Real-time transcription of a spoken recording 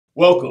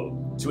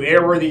Welcome to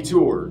Airworthy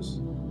Tours,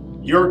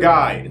 your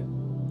guide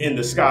in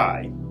the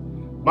sky.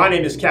 My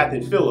name is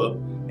Captain Philip,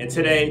 and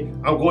today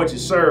I'm going to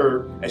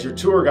serve as your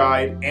tour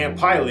guide and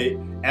pilot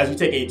as we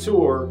take a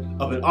tour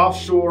of an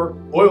offshore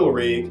oil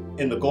rig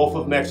in the Gulf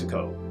of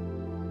Mexico.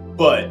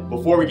 But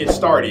before we get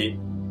started,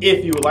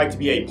 if you would like to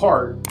be a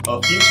part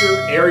of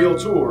future aerial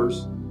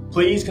tours,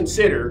 please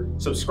consider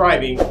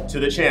subscribing to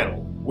the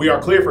channel. We are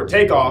clear for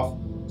takeoff,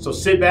 so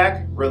sit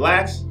back,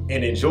 relax,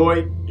 and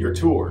enjoy your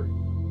tour.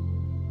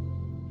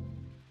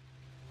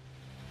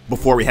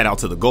 Before we head out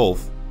to the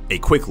Gulf, a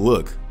quick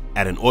look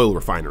at an oil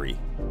refinery.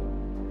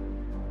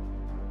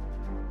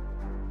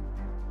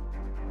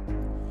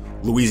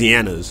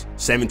 Louisiana's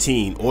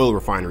 17 oil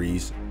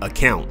refineries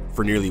account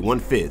for nearly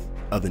 1/5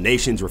 of the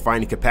nation's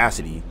refining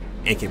capacity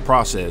and can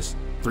process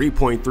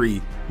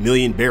 3.3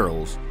 million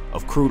barrels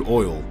of crude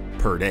oil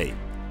per day.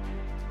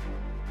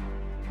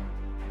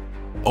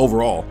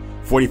 Overall,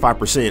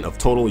 45% of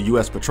total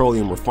U.S.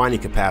 petroleum refining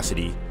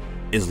capacity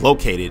is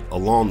located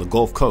along the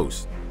Gulf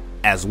Coast,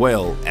 as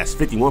well as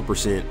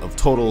 51% of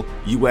total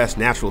U.S.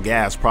 natural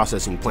gas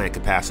processing plant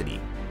capacity.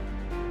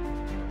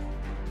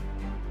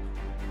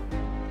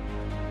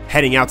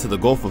 Heading out to the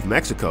Gulf of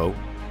Mexico,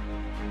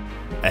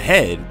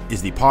 ahead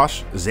is the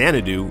posh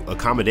Xanadu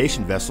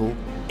accommodation vessel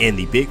and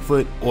the Big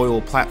Foot oil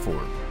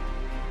platform.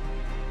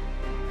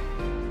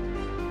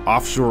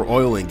 Offshore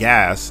oil and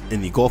gas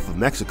in the Gulf of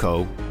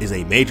Mexico is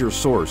a major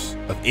source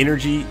of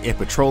energy and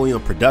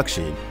petroleum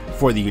production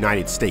for the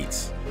United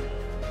States.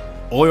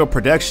 Oil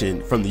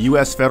production from the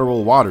U.S.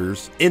 federal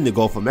waters in the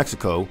Gulf of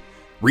Mexico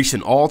reached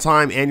an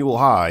all-time annual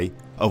high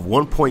of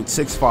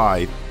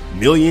 1.65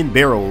 million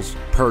barrels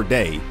per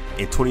day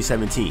in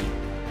 2017.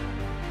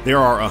 There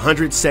are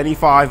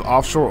 175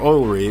 offshore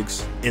oil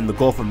rigs in the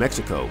Gulf of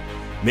Mexico,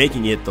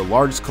 making it the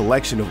largest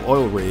collection of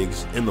oil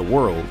rigs in the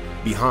world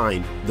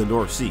behind the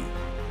North Sea.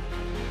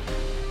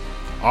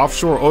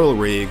 Offshore oil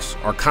rigs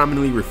are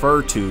commonly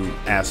referred to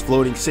as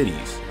floating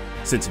cities,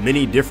 since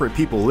many different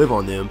people live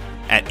on them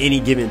at any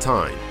given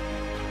time.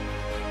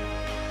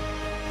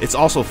 It's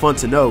also fun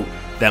to note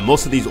that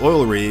most of these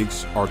oil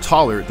rigs are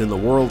taller than the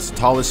world's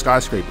tallest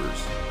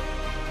skyscrapers.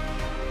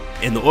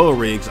 And the oil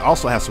rigs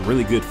also have some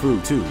really good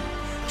food too,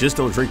 just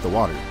don't drink the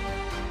water.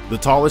 The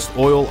tallest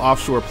oil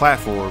offshore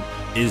platform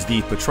is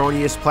the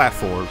Petronas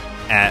platform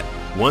at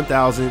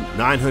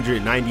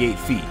 1,998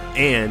 feet,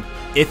 and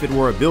if it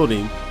were a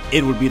building,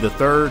 it would be the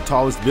third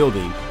tallest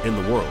building in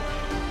the world.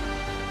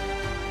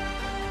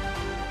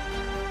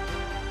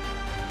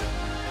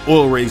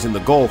 Oil rigs in the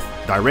Gulf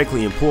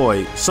directly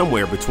employ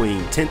somewhere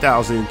between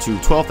 10,000 to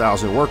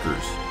 12,000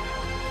 workers.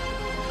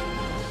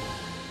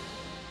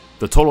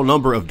 The total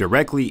number of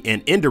directly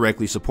and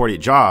indirectly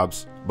supported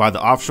jobs by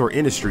the offshore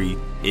industry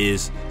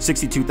is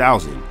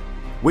 62,000,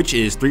 which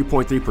is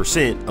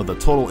 3.3% of the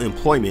total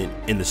employment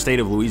in the state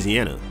of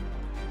Louisiana.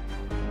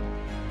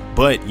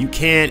 But you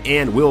can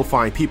and will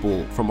find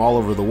people from all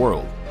over the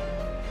world.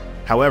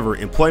 However,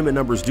 employment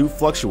numbers do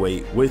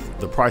fluctuate with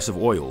the price of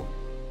oil.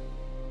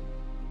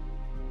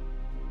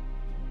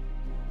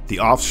 The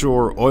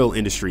offshore oil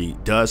industry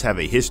does have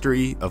a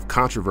history of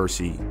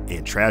controversy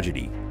and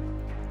tragedy.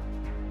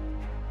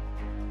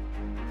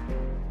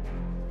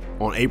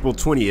 On April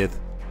 20th,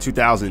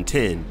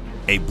 2010,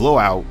 a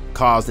blowout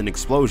caused an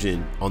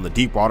explosion on the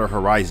Deepwater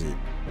Horizon,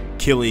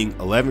 killing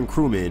 11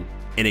 crewmen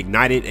and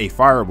ignited a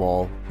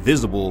fireball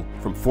visible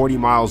from 40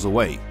 miles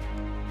away.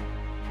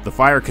 The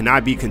fire could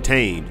not be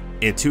contained,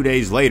 and 2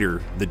 days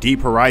later, the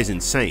Deep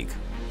Horizon sank,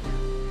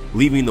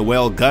 leaving the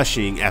well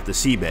gushing at the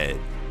seabed.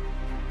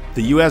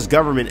 The U.S.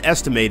 government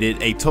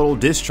estimated a total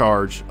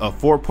discharge of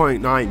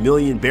 4.9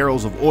 million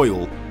barrels of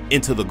oil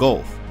into the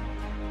Gulf.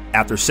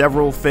 After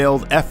several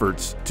failed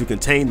efforts to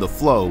contain the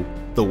flow,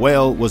 the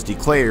well was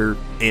declared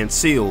and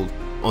sealed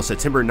on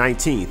September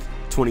 19,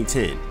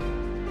 2010.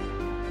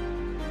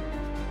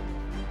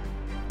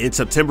 In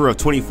September of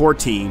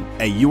 2014,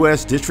 a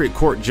U.S. District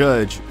Court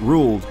judge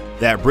ruled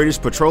that British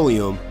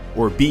Petroleum,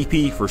 or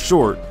BP for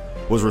short,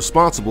 was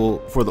responsible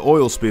for the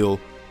oil spill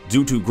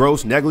due to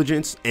gross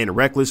negligence and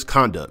reckless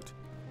conduct.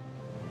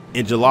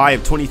 In July of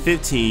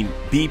 2015,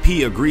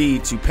 BP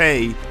agreed to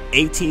pay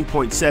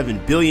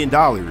 $18.7 billion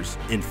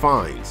in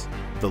fines,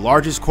 the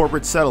largest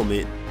corporate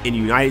settlement in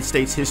United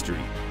States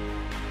history.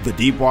 The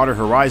Deepwater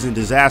Horizon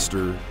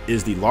disaster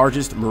is the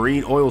largest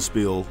marine oil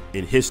spill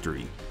in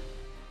history.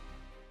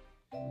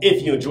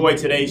 If you enjoyed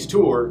today's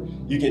tour,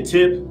 you can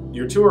tip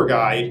your tour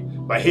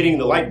guide by hitting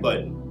the like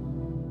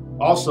button.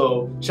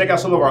 Also, check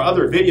out some of our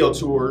other video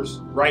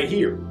tours right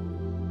here.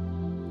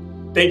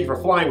 Thank you for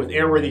flying with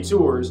Airworthy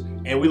Tours,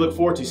 and we look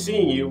forward to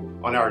seeing you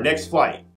on our next flight.